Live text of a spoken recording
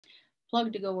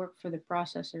plug to go work for the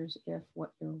processors if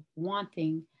what you're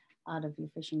wanting out of your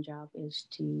fishing job is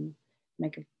to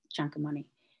make a chunk of money.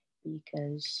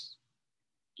 Because,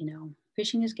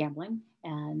 fishing is gambling.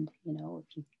 And, if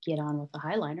you get on with a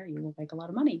highliner, you will make a lot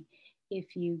of money.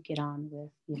 If you get on with,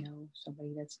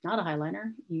 somebody that's not a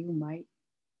highliner, you might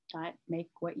not make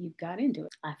what you've got into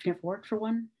it. I've never worked for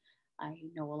one. I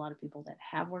know a lot of people that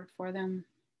have worked for them.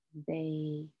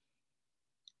 They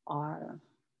are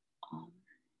um,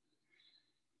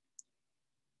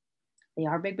 they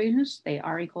are big business. They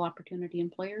are equal opportunity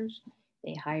employers.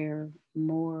 They hire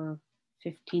more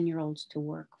 15-year-olds to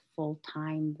work full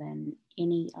time than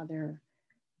any other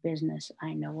business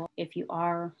I know of. If you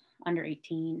are under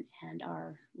 18 and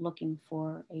are looking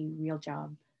for a real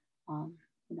job, um,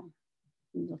 you know,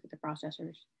 you look at the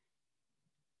processors.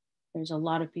 There's a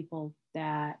lot of people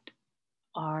that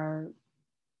are,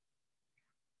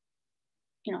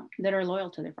 that are loyal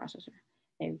to their processor.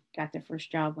 They got their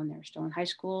first job when they were still in high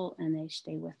school, and they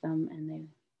stay with them, and they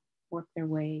work their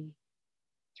way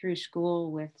through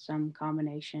school with some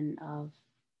combination of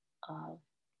uh,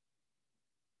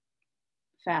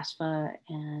 FAFSA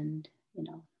and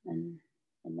and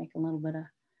make a little bit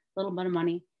of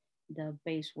money. The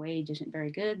base wage isn't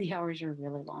very good. The hours are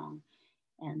really long,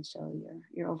 and so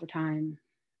your overtime,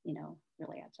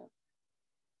 really adds up.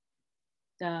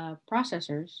 The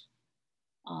processors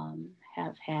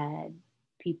have had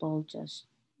people just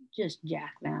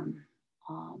jack them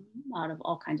out of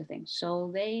all kinds of things.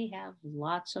 So they have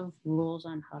lots of rules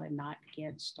on how to not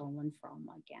get stolen from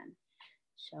again.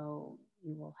 So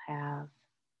you will have,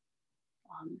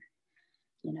 um,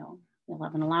 you know, you'll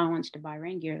have an allowance to buy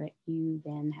rain gear that you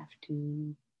then have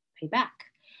to pay back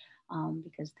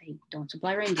because they don't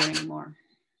supply rain gear anymore.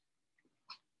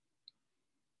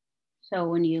 So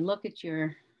when you look at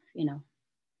your, you know,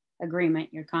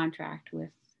 agreement, your contract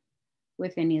with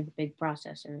any of the big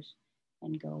processors,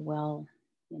 and go, well,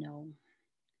 you know,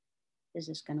 is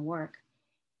this going to work?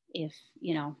 If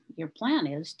your plan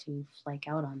is to flake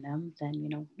out on them, then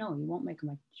no, you won't make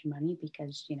much money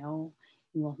because you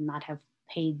will not have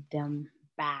paid them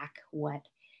back what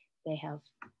they have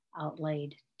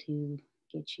outlaid to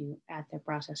get you at their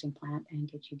processing plant and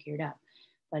get you geared up.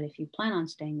 But if you plan on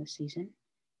staying this season,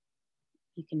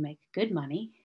 you can make good money